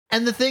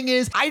And the thing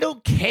is, I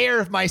don't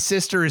care if my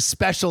sister is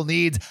special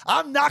needs.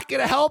 I'm not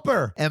going to help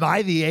her. Am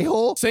I the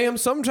a-hole? Sam,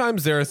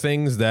 sometimes there are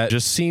things that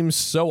just seem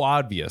so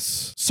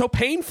obvious, so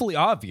painfully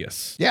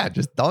obvious. Yeah,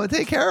 just don't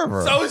take care of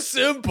her. So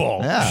simple.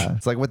 Yeah,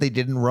 it's like what they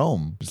did in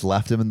Rome. Just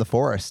left him in the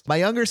forest. My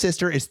younger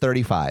sister is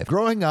 35.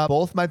 Growing up,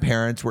 both my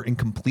parents were in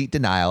complete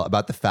denial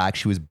about the fact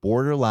she was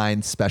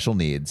borderline special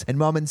needs, and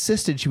mom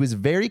insisted she was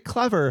very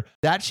clever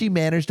that she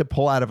managed to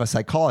pull out of a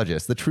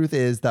psychologist. The truth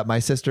is that my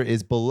sister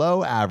is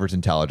below average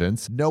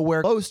intelligence,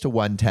 nowhere close to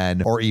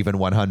 110 or even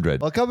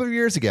 100. Well, a couple of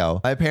years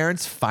ago, my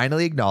parents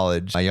finally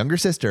acknowledged my younger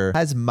sister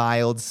has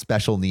mild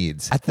special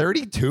needs. At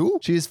 32,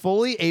 she is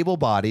fully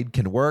able-bodied,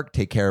 can work,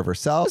 take care of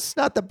herself, just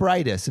not the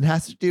brightest, and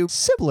has to do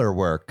simpler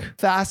work,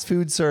 fast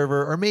food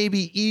server, or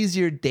maybe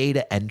easier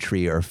data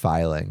entry or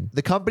filing.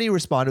 The company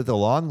responded with a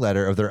long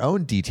letter of their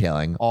own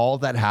detailing all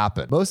that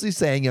happened, mostly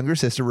saying younger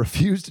sister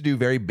refused to do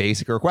very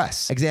basic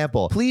requests.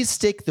 Example, please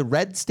stick the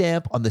red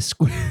stamp on the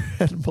square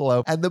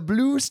envelope and the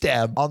blue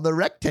stamp on the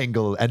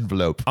rectangle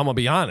envelope. I'm gonna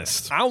be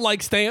honest. I don't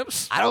like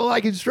stamps. I don't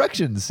like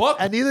instructions. What?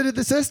 And neither did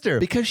the sister,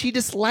 because she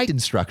disliked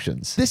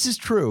instructions. This is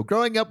true.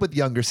 Growing up with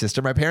younger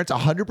sister, my parents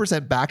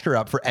 100% backed her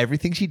up for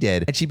everything she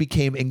did, and she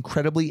became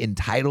incredibly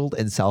entitled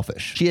and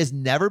selfish. She has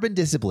never been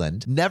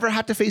disciplined, never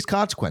had to face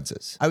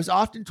consequences. I was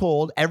often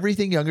told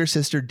everything younger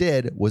sister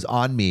did was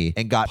on me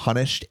and got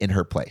punished in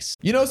her place.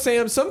 You know,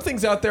 Sam, some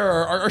things out there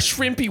are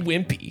shrimpy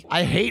wimpy.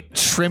 I hate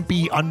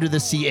shrimpy under the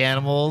sea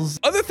animals.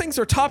 Other things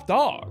are top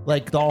dog.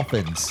 Like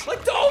dolphins.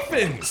 Like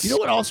dolphins. You know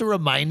what also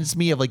reminds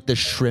me of like the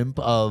shrimp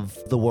of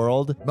the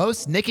world?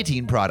 Most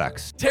nicotine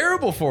products.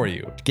 Terrible for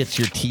you. Gets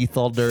your teeth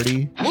all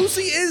dirty.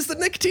 Lucy is the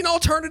nicotine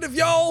alternative,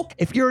 y'all.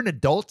 If you're an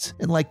adult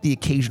and like the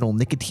occasional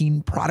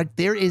nicotine product,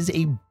 there is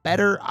a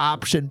better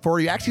option for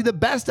you. Actually, the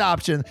best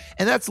option,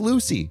 and that's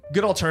Lucy.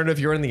 Good alternative.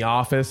 You're in the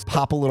office.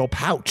 Pop a little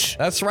pouch.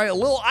 That's right. A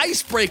little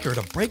icebreaker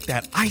to break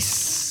that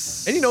ice.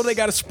 And you know, they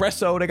got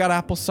espresso, they got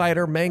apple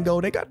cider, mango,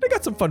 they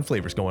got some fun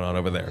flavors going on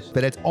over there.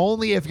 But it's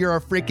only if you're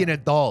a freaking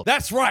adult.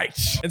 That's right.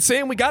 And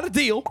Sam, we got a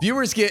deal.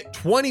 Viewers get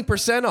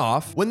 20%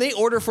 off when they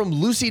order from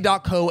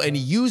Lucy.co and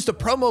use the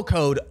promo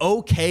code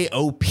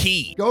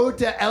OKOP. Go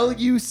to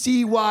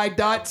lucy.co.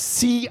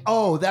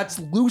 That's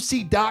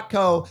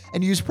lucy.co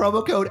and use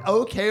promo code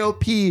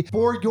OKOP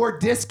for your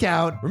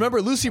discount.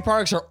 Remember, Lucy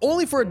products are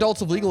only for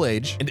adults of legal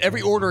age, and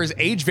every order is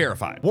age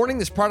verified. Warning,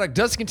 this product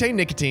does contain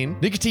nicotine.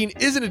 Nicotine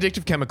is an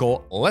addictive chemical.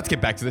 Let's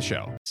get back to the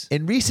show.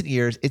 In recent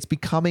years, it's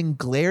becoming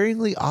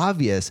glaringly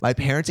obvious my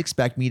parents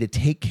expect me to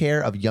take care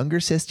of younger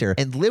sister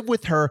and live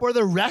with her for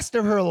the rest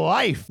of her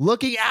life,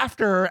 looking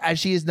after her as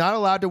she is not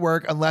allowed to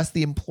work unless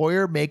the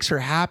employer makes her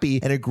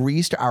happy and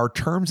agrees to our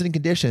terms and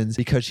conditions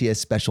because she has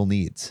special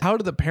needs. How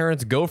do the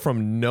parents go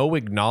from no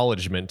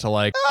acknowledgement to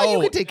like, you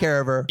can take care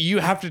of her. You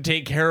have to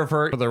take care of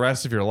her for the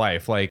rest of your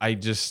life? Like,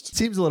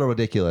 Seems a little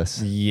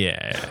ridiculous.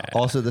 Yeah.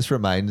 Also, this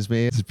reminds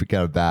me, this is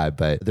kind of bad,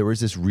 but there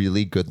was this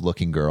really good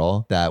looking girl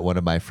that one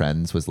of my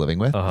friends was living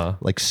with.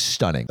 Like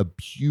stunning, a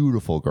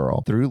beautiful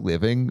girl. Through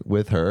living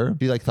with her,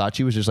 she like thought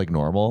she was just like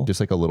normal, just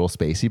like a little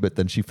spacey, but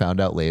then she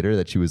found out later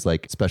that she was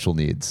like special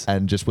needs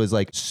and just was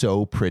like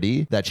so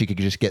pretty that she could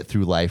just get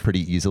through life pretty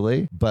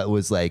easily, but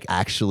was like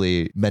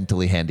actually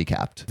mentally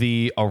handicapped.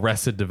 The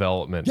Arrested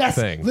Development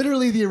thing. Yes,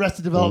 literally the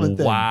Arrested Development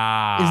thing.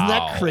 Wow. Isn't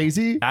that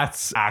crazy?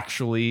 That's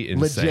actually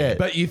insane. Legit.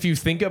 But if you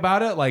think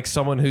about it, like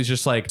someone who's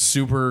just like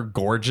super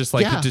gorgeous,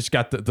 like you just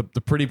got the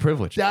pretty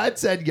privilege. Dad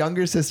said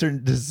younger sister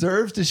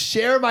deserves to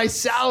share my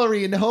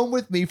salary and home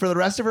with me for the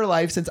rest of her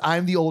life since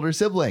I'm the older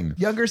sibling.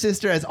 Younger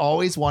sister has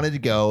always wanted to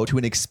go to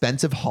an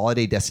expensive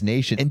holiday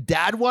destination, and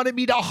Dad wanted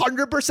me to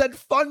 100%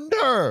 fund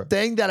her,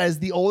 saying that as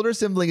the older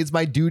sibling, it's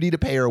my duty to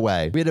pay her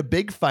way. We had a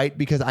big fight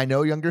because I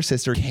know younger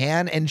sister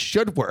can and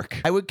should work.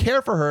 I would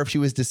care for her if she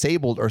was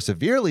disabled or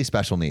severely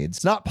special needs.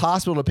 It's not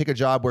possible to pick a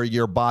job where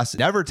your boss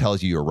never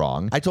tells you you're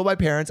wrong. I told my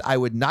parents I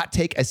would not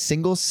take a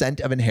single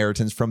cent of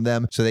inheritance from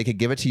them so they could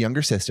give it to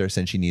younger sister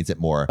since she needs it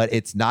more. But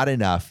it's not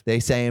enough. They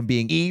say I'm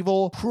being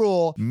evil,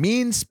 cruel,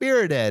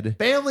 mean-spirited.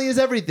 Family is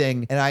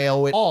everything, and I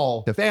owe it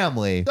all to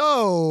family.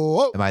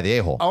 So, am I the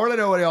a-hole? I want to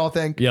know what y'all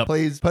think. Yep.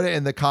 Please put it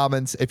in the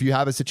comments. If you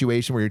have a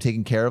situation where you're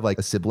taking care of like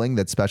a sibling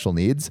that's special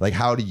needs, like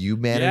how do you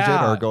manage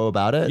it or go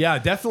about it? Yeah,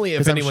 definitely.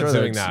 If anyone's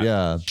doing that,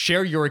 yeah,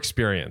 share your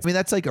experience. I mean,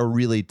 that's like a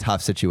really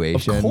tough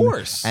situation. Of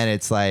course. And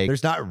it's like,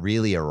 there's not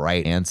really a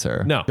right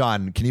answer. No.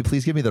 John, can you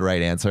please give me the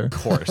right answer? Of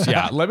course.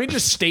 Yeah. Let me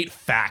just state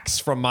facts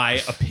from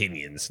my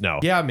opinions. No.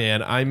 Yeah,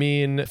 man. I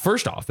mean,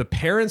 first off, the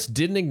parents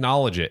didn't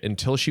acknowledge it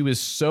until she was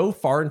so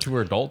far into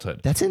her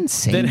adulthood. That's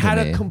insane. Then had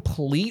a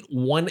complete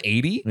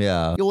 180.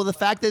 Yeah. Well, the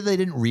fact that they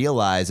didn't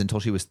realize until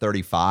she was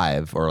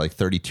 35 or like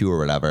 32 or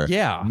whatever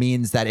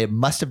means that it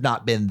must have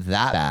not been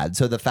that bad.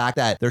 So the fact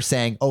that they're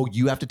saying, oh,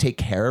 you have to take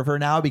care of her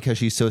now because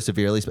she's so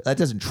severely, that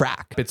doesn't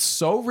track. It's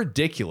so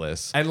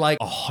ridiculous. And like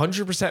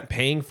 100%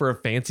 paying for a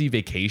fancy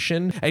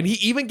vacation. And he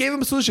even gave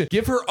him a solution.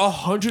 Give her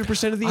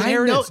 100% of the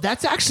inheritance. I know.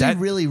 That's actually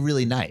really,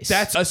 really nice.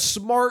 That's a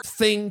smart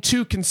thing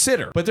to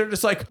consider. But they're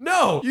just like,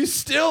 no, you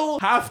still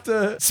have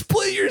to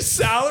split your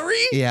salary?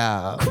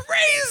 Yeah.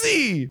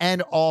 Crazy.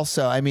 And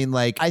also, I mean,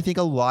 like, I think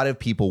a lot of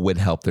people would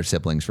help their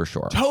siblings for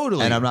sure.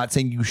 Totally. And I'm not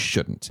saying you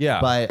shouldn't.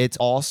 Yeah. But it's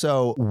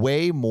also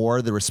way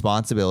more the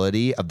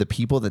responsibility of the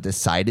people that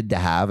decided to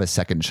have a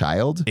second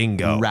child.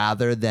 Bingo.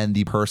 Rather than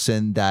the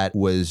person that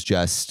was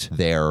just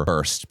there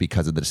first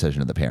because of the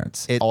decision of the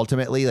parents. It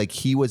ultimately, like,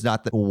 he was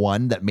not the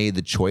one that made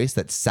the choice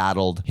that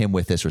saddled him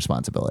with this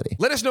responsibility.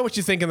 Let us know what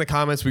you think in the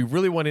comments. We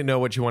really want to know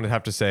what you want to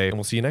have to say, and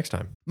we'll see you next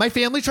time. My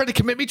family tried to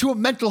commit me to a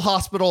mental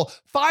hospital,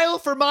 file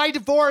for my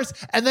divorce,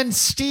 and then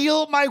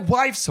steal my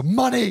wife's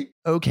money.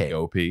 Okay,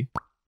 OP.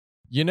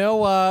 You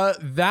know,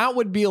 that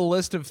would be a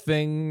list of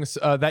things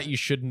that you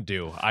shouldn't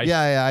do.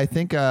 I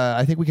think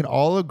we can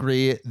all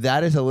agree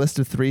that is a list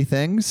of 3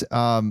 things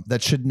that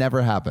should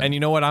never happen. And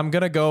you know what? I'm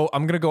gonna go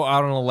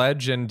out on a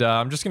ledge, and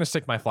I'm just gonna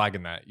stick my flag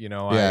in that. You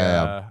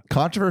know,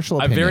 controversial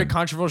a opinion. very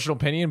controversial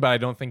opinion, but I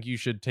don't think you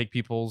should take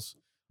people's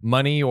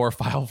money or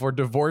file for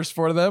divorce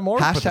for them. Or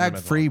put them in #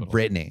 mental free hospital.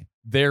 Britney.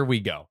 There we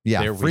go.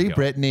 Yeah, there we free go.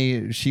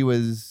 Britney. She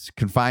was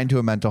confined to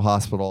a mental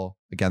hospital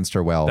against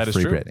her will. That is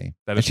free true. Britney.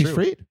 That And is she's true.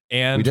 freed.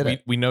 And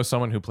we know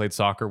someone who played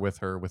soccer with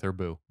her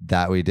boo.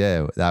 That we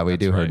do. Her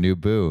right. new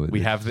boo.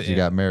 We have She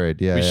got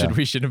married. Yeah,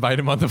 we should invite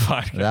him on the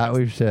podcast.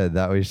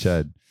 That we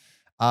should.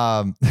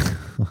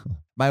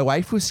 My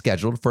wife was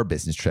scheduled for a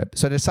business trip,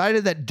 so I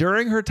decided that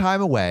during her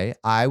time away,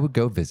 I would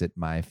go visit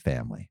my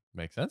family.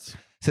 Makes sense.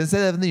 Since I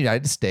live in the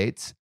United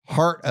States,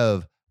 heart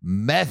of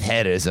meth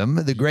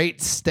headism, the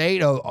great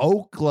state of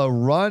Oklahoma,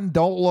 run,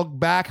 don't look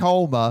back,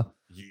 Homa.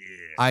 Yeah.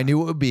 I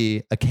knew it would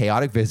be a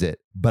chaotic visit,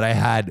 but I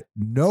had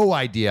no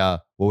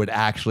idea what would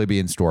actually be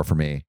in store for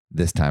me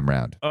this time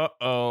around.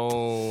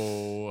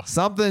 Uh-oh.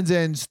 Something's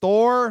in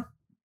store,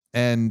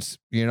 and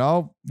you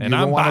don't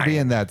want to be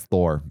in that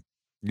store.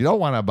 You don't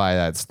want to buy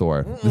that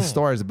store. The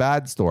store is a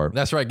bad store.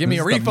 That's right. Give me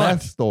a This is the refund.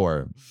 meth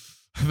store.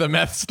 The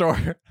meth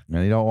store.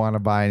 And you don't want to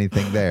buy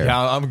anything there. Yeah,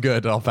 I'm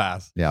good. I'll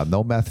pass. Yeah,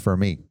 no meth for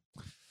me.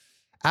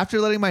 After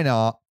letting my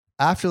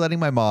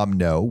mom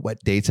know what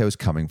dates I was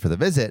coming for the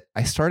visit,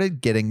 I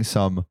started getting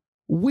some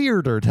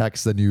weirder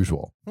texts than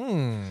usual.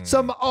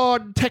 Some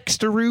odd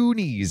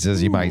texteroonies,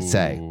 as you might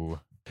say. Ooh.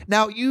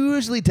 Now,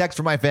 usually text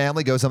from my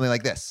family goes something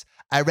like this.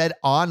 I read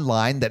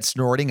online that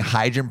snorting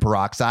hydrogen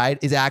peroxide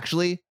is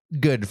actually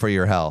good for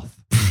your health.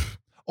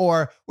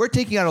 Or we're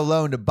taking out a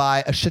loan to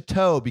buy a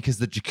chateau because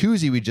the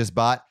jacuzzi we just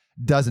bought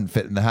doesn't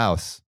fit in the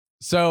house.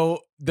 So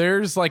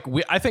there's like,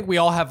 I think we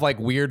all have like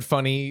weird,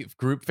 funny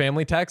group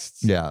family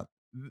texts. Yeah.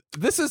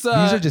 This is These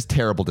are just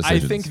terrible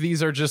decisions. I think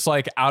these are just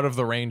like out of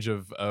the range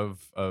of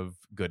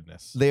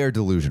goodness. They are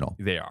delusional.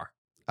 They are.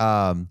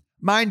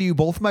 Mind you,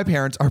 both my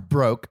parents are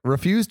broke,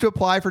 refuse to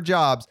apply for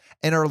jobs,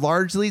 and are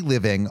largely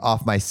living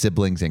off my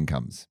siblings'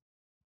 incomes.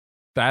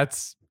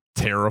 That's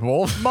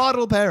terrible.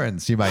 Model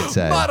parents, you might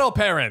say. Model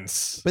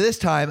parents. But this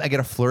time, I get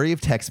a flurry of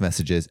text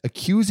messages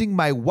accusing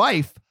my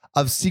wife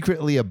of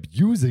secretly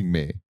abusing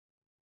me.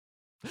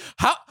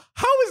 How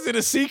is it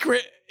a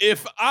secret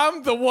if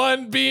I'm the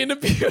one being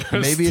abused?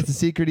 Maybe it's a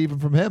secret even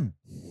from him.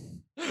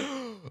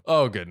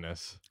 Oh,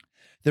 goodness.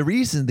 The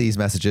reason these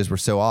messages were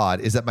so odd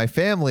is that my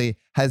family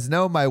has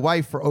known my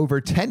wife for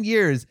over 10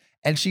 years,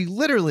 and she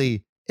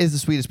literally is the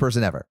sweetest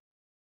person ever.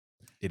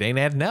 It ain't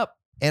adding up.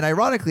 And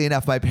ironically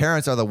enough, my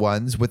parents are the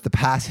ones with the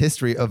past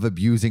history of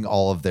abusing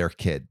all of their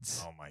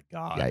kids. Oh, my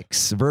God.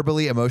 Yikes.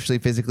 Verbally, emotionally,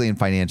 physically, and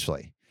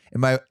financially. And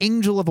my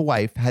angel of a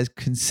wife has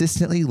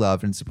consistently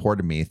loved and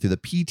supported me through the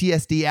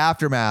PTSD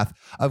aftermath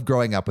of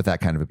growing up with that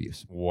kind of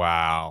abuse.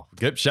 Wow.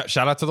 Good. Shout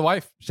out to the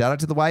wife. Shout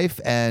out to the wife,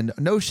 and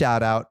no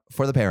shout out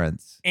for the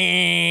parents.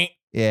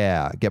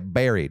 Yeah, get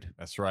buried.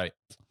 That's right.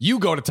 You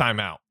go to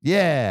timeout.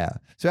 Yeah.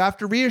 So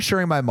after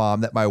reassuring my mom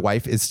that my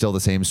wife is still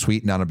the same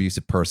sweet,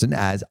 non-abusive person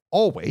as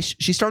always,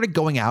 she started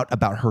going out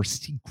about her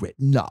secret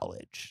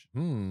knowledge.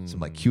 Some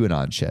like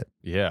QAnon shit.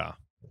 Yeah.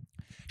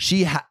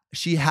 She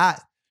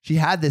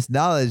had this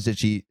knowledge that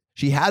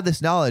she had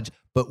this knowledge,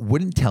 but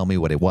wouldn't tell me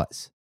what it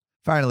was.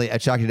 Finally, I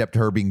chalked it up to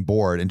her being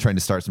bored and trying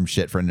to start some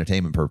shit for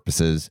entertainment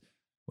purposes,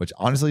 which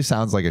honestly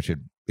sounds like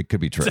it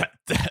could be true.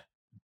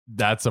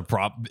 That's a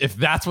problem. If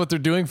that's what they're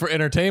doing for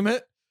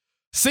entertainment,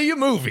 see a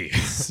movie.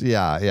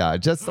 Yeah.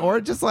 Just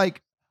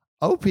like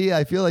OP,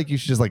 I feel like you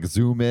should just like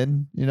zoom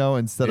in,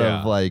 instead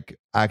of like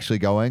actually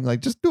going.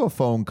 Like, just do a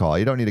phone call.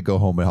 You don't need to go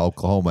home in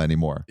Oklahoma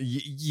anymore.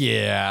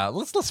 Yeah.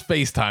 Let's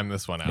FaceTime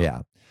this one out.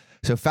 Yeah.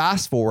 So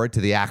fast forward to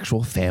the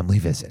actual family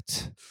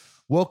visit.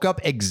 Woke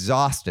up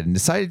exhausted and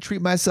decided to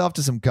treat myself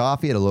to some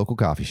coffee at a local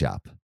coffee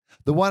shop.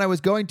 The one I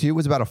was going to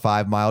was about a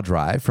 5-mile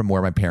drive from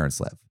where my parents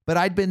live. But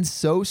I'd been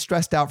so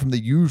stressed out from the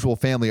usual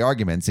family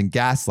arguments and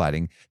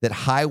gaslighting that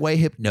highway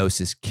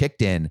hypnosis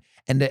kicked in,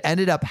 and it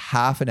ended up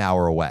half an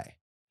hour away.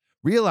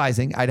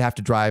 Realizing I'd have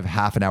to drive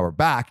half an hour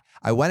back,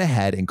 I went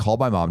ahead and called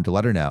my mom to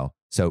let her know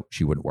so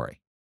she wouldn't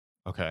worry.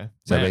 Okay.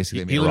 So Man,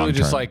 basically, he literally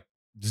just like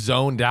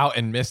zoned out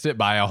and missed it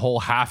by a whole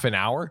half an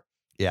hour.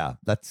 Yeah,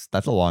 that's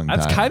a long time.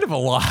 That's kind of a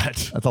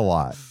lot. That's a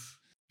lot.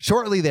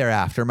 Shortly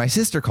thereafter, my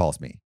sister calls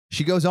me.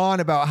 She goes on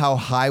about how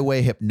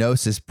highway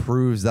hypnosis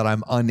proves that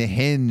I'm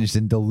unhinged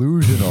and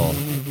delusional.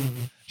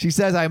 She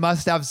says I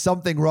must have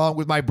something wrong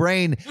with my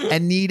brain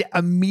and need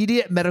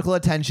immediate medical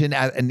attention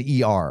at an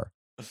ER.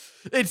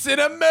 It's an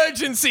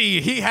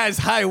emergency. He has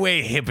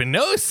highway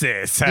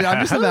hypnosis. Dude,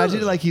 I'm just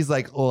imagining like he's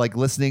like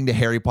listening to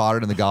Harry Potter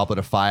and the Goblet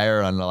of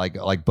Fire on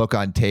like book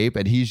on tape,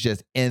 and he's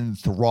just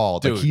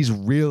enthralled. Dude, like he's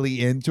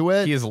really into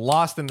it. He is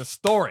lost in the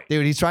story.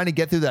 Dude, he's trying to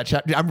get through that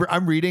chapter.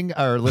 I'm reading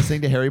or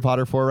listening to Harry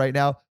Potter 4 right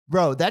now.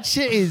 Bro, that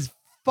shit is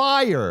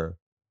fire.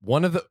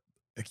 One of the,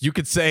 you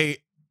could say,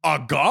 a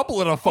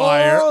goblet of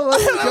fire. Oh,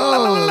 let's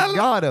go.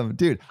 Got him.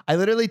 Dude, I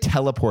literally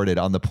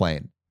teleported on the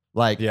plane.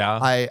 Like, Yeah.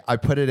 I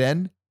put it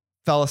in,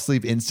 fell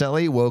asleep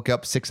instantly, woke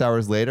up 6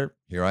 hours later.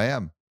 Here I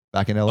am,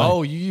 back in LA.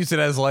 Oh, you use it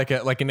as like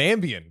an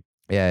Ambien.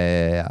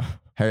 Yeah.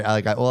 Harry,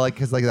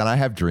 because then I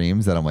have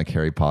dreams that I'm like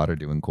Harry Potter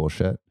doing cool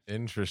shit.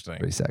 Interesting.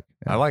 Pretty sick.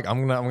 I'm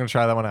gonna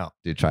try that one out.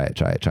 Dude, try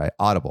it.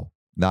 Audible,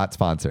 not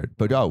sponsored,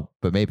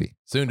 but maybe.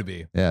 Soon to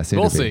be. Yeah,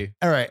 We'll see.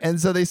 All right, and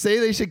so they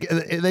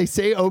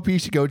say OP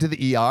should go to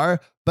the ER,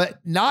 but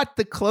not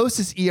the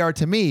closest ER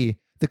to me.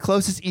 The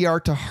closest ER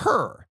to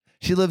her.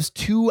 She lives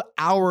 2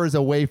 hours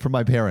away from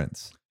my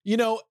parents. You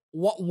know,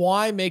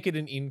 why make it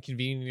an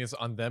inconvenience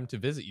on them to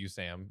visit you,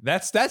 Sam?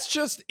 That's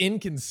just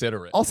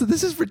inconsiderate. Also,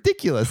 this is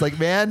ridiculous. Like,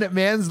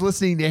 man's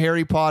listening to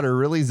Harry Potter,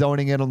 really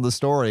zoning in on the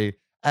story,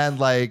 and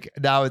like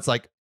now it's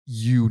like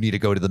you need to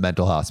go to the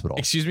mental hospital.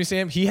 Excuse me,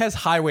 Sam. He has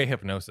highway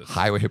hypnosis.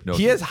 Highway hypnosis.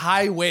 He has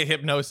highway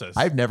hypnosis.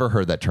 I've never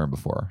heard that term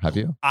before. Have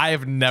you? I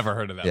have never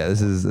heard of that. Yeah,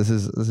 this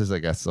is I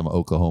guess some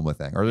Oklahoma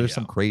thing, or there's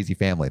some crazy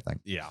family thing.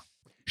 Yeah.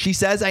 She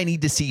says I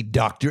need to see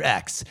Dr.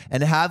 X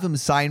and have him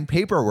sign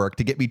paperwork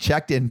to get me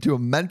checked into a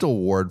mental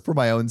ward for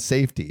my own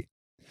safety.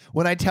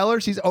 When I tell her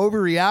she's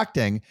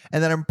overreacting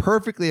and that I'm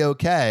perfectly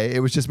okay, it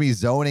was just me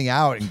zoning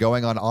out and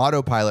going on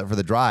autopilot for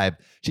the drive,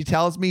 she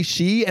tells me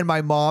she and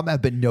my mom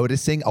have been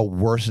noticing a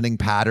worsening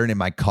pattern in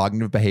my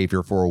cognitive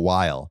behavior for a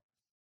while.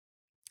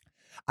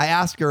 I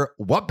ask her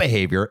what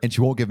behavior, and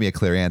she won't give me a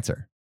clear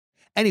answer.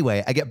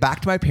 Anyway, I get back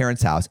to my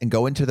parents' house and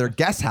go into their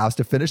guest house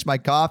to finish my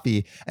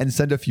coffee and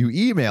send a few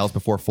emails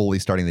before fully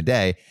starting the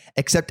day,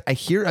 except I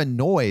hear a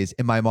noise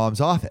in my mom's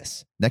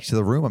office next to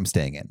the room I'm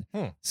staying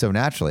in. So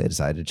naturally, I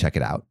decided to check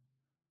it out.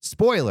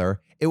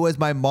 Spoiler, it was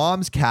my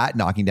mom's cat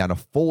knocking down a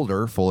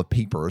folder full of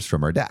papers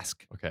from her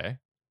desk. Okay.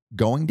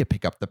 Going to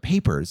pick up the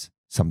papers,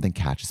 something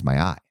catches my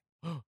eye.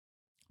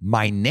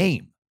 My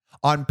name.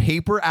 On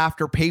paper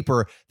after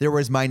paper, there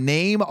was my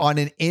name on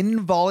an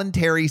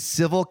involuntary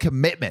civil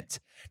commitment,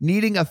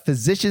 needing a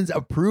physician's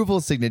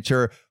approval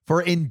signature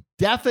for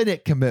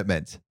indefinite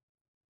commitment.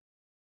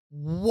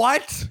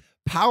 What?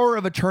 Power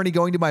of attorney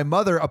going to my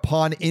mother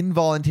upon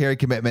involuntary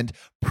commitment,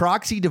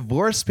 proxy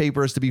divorce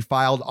papers to be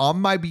filed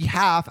on my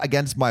behalf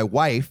against my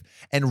wife,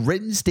 and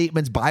written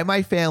statements by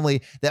my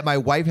family that my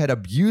wife had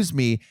abused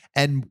me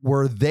and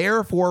were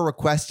therefore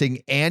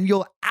requesting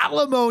annual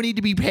alimony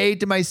to be paid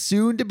to my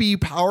soon-to-be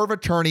power of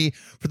attorney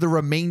for the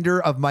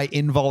remainder of my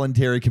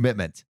involuntary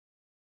commitment.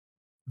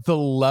 The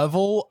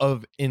level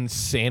of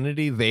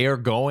insanity they are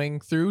going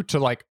through to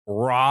like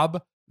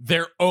rob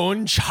their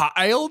own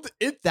child?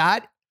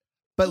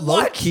 But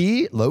low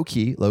key.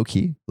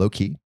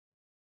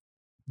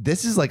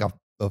 This is like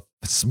a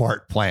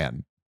smart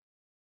plan.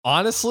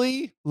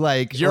 Honestly,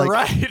 like you're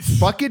right.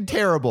 Fucking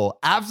terrible.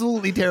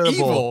 Absolutely terrible.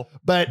 Evil,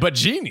 but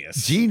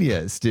genius.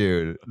 Genius,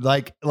 dude.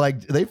 Like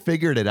they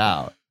figured it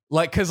out.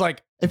 Like, cause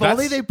like if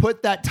only they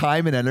put that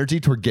time and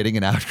energy toward getting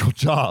an actual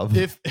job.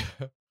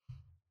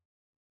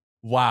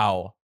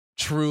 Wow.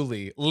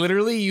 Truly.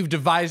 Literally, you've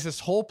devised this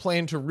whole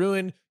plan to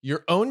ruin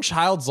your own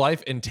child's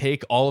life and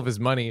take all of his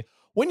money,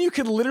 when you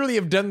could literally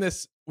have done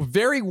this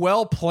very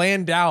well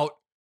planned out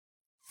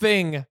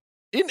thing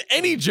in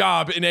any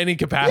job in any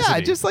capacity. Yeah,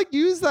 just like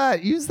use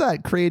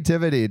that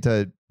creativity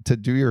to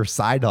do your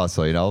side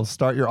hustle,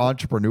 start your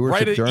entrepreneurship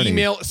Write an journey.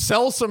 email,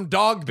 sell some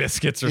dog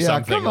biscuits or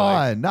something. Come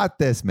on, not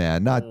this,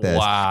 man, not this.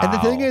 Wow. And the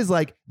thing is,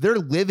 like, they're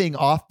living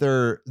off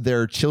their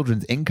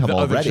children's income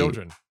already. Other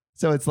children.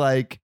 So it's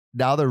like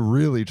now they're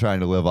really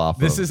trying to live off.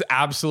 This is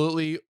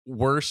absolutely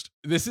worst.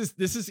 This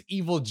is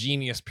evil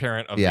genius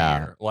parent of the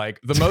year. Like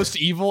the most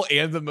evil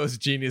and the most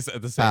genius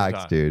at the same time.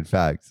 Facts, dude.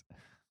 Facts.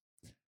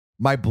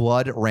 My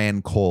blood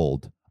ran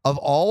cold. Of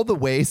all the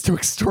ways to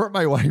extort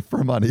my wife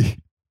for money,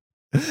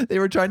 they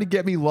were trying to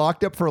get me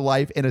locked up for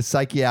life in a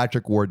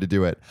psychiatric ward to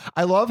do it.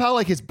 I love how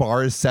like his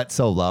bar is set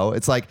so low.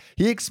 It's like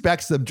he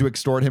expects them to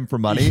extort him for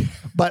money,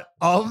 but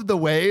of the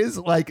ways,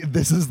 like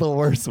this is the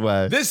worst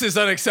way. This is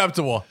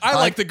unacceptable. I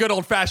like the good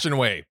old fashioned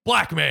way.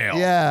 Blackmail.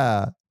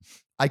 Yeah.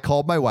 I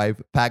called my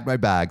wife, packed my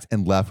bags,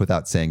 and left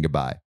without saying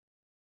goodbye.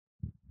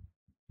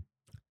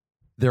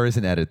 There is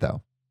an edit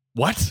though.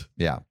 What?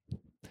 Yeah.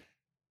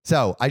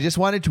 So I just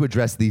wanted to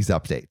address these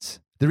updates.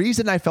 The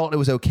reason I felt it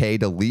was okay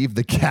to leave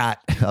the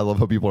cat, I love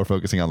how people are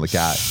focusing on the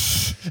cat,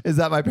 is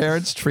that my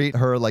parents treat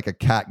her like a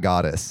cat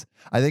goddess.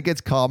 I think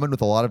it's common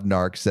with a lot of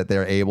narcs that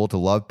they're able to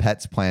love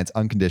pets, plants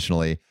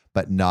unconditionally,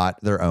 but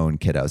not their own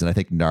kiddos. And I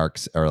think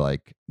narcs are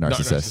like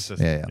narcissists.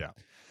 Yeah.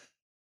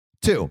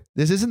 2,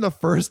 this isn't the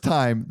first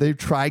time they've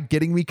tried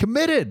getting me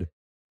committed.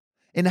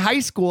 In high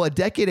school, a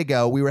decade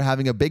ago, we were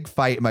having a big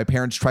fight and my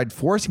parents tried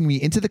forcing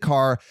me into the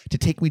car to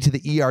take me to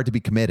the ER to be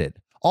committed.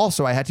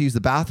 Also, I had to use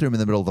the bathroom in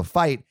the middle of the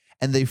fight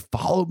and they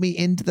followed me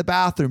into the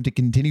bathroom to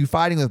continue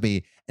fighting with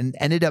me and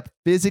ended up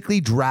physically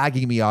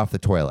dragging me off the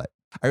toilet.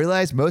 I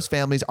realized most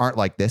families aren't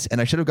like this and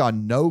I should have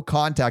gone no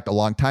contact a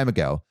long time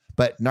ago.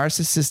 But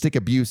narcissistic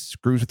abuse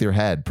screws with your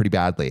head pretty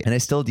badly. And I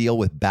still deal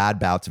with bad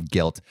bouts of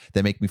guilt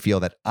that make me feel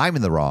that I'm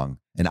in the wrong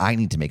and I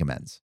need to make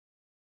amends.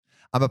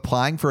 I'm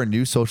applying for a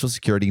new social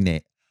security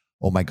name.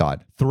 Oh my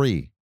God.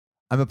 3,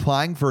 I'm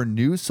applying for a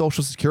new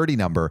social security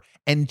number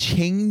and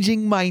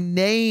changing my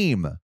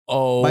name.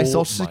 Oh, my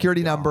social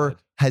security number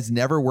has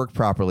never worked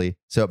properly,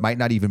 so it might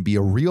not even be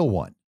a real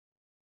one.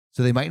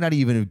 So they might not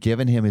even have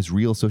given him his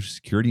real social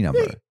security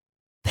number.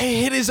 They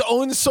hid his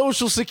own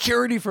social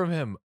security from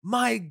him.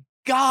 My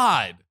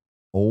God.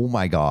 Oh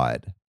my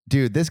God.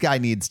 Dude, this guy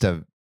needs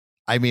to,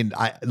 I mean,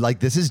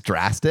 this is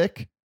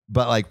drastic,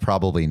 but like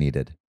probably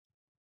needed.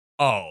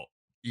 Oh,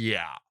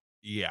 yeah.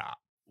 Yeah.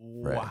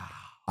 Right. Wow.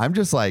 I'm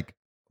just like,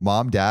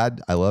 Mom,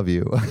 Dad, I love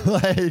you.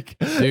 Like,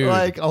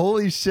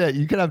 holy shit,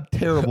 you can have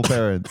terrible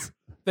parents.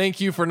 Thank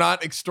you for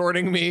not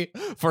extorting me,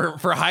 for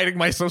hiding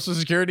my social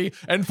security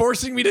and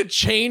forcing me to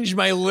change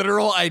my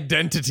literal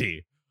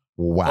identity.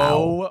 Wow.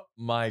 Oh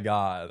my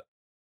God.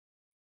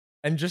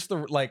 And just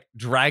the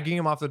dragging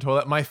him off the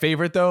toilet. My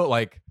favorite though,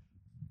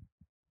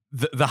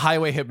 the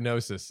highway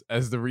hypnosis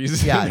as the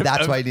reason. Yeah,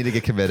 that's why I need to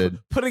get committed.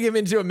 Putting him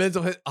into a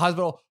mental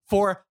hospital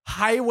for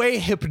highway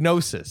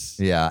hypnosis.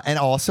 Yeah. And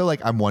also,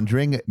 I'm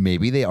wondering,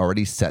 maybe they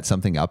already set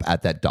something up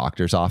at that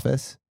doctor's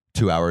office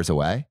 2 hours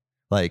away.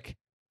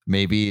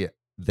 Maybe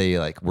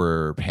they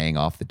were paying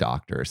off the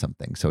doctor or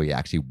something. So he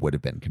actually would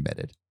have been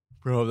committed.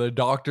 Bro, the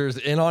doctor's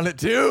in on it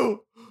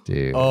too.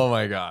 Dude. Oh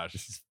my gosh.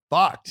 This is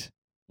fucked.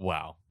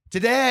 Wow.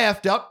 Today I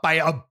effed up by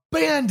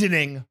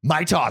abandoning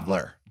my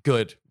toddler.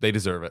 Good. They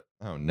deserve it.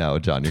 Oh no,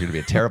 John, you're going to be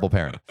a terrible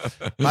parent.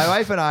 My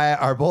wife and I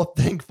are both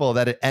thankful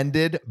that it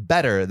ended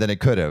better than it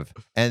could have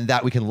and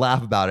that we can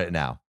laugh about it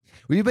now.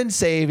 We've been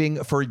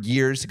saving for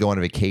years to go on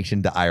a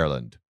vacation to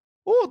Ireland.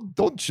 Oh,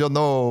 don't you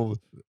know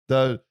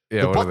the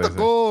pot of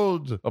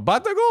gold. A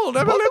pot of gold.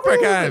 I'm a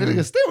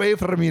leprechaun. Stay away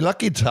from me,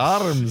 Lucky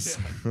Charms.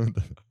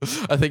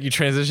 I think you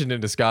transitioned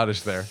into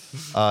Scottish there.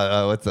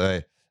 What's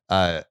the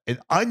an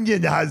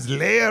onion has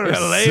layers.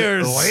 Yeah,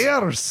 layers.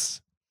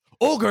 Layers.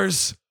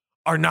 Ogres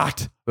are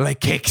not like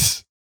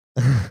cakes.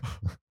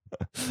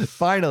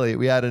 Finally,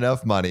 we had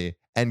enough money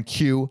and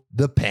cue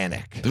the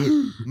panic.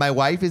 My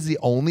wife is the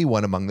only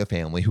one among the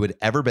family who had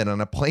ever been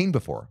on a plane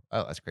before.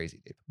 Oh, that's crazy,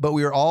 dude. But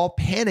we were all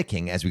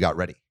panicking as we got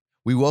ready.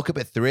 We woke up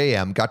at 3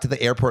 a.m., got to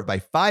the airport by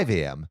 5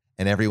 a.m.,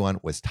 and everyone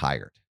was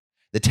tired.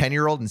 The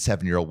 10-year-old and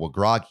 7-year-old were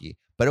groggy,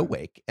 but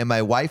awake, and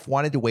my wife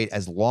wanted to wait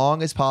as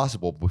long as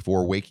possible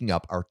before waking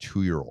up our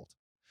 2-year-old.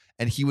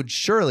 And he would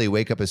surely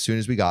wake up as soon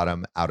as we got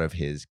him out of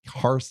his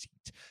car seat.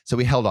 So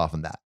we held off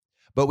on that.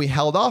 But we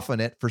held off on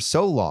it for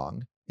so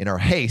long, in our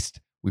haste,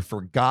 we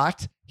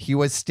forgot he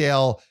was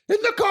still in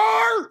the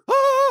car.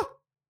 Ah!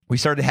 We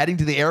started heading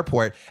to the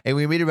airport, and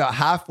we made it about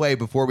halfway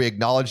before we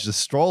acknowledged the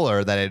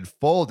stroller that had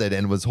folded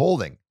and was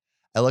holding.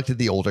 I looked at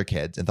the older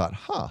kids and thought,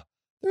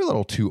 they're a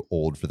little too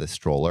old for this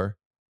stroller.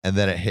 And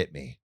then it hit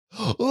me.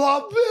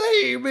 The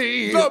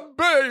baby! The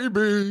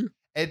baby!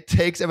 It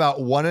takes about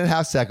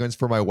 1.5 seconds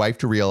for my wife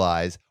to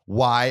realize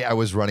why I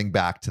was running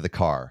back to the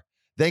car.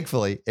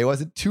 Thankfully, it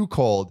wasn't too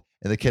cold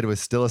and the kid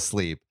was still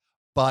asleep.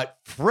 But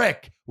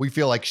frick, we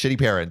feel like shitty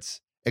parents.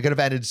 It could have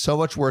ended so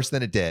much worse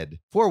than it did,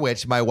 for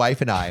which my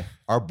wife and I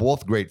are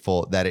both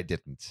grateful that it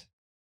didn't.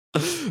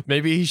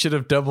 Maybe he should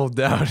have doubled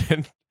down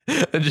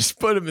and just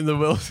put him in the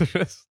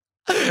wilderness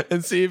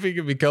and see if he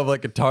could become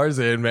like a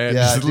Tarzan, man.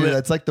 Yeah, dude,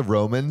 that's like the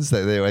Romans.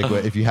 They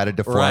if you had a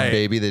deformed Right.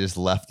 baby, they just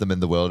left them in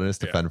the wilderness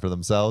to fend for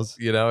themselves.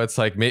 It's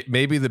like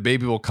maybe the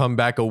baby will come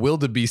back a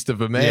wildebeest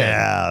of a man.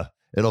 Yeah,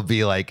 it'll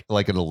be like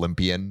an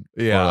Olympian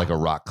or like a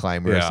rock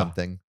climber or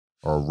something,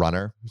 or a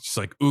runner. It's just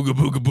like ooga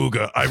booga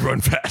booga. I run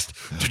fast.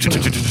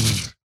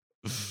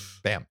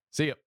 Bam. See ya.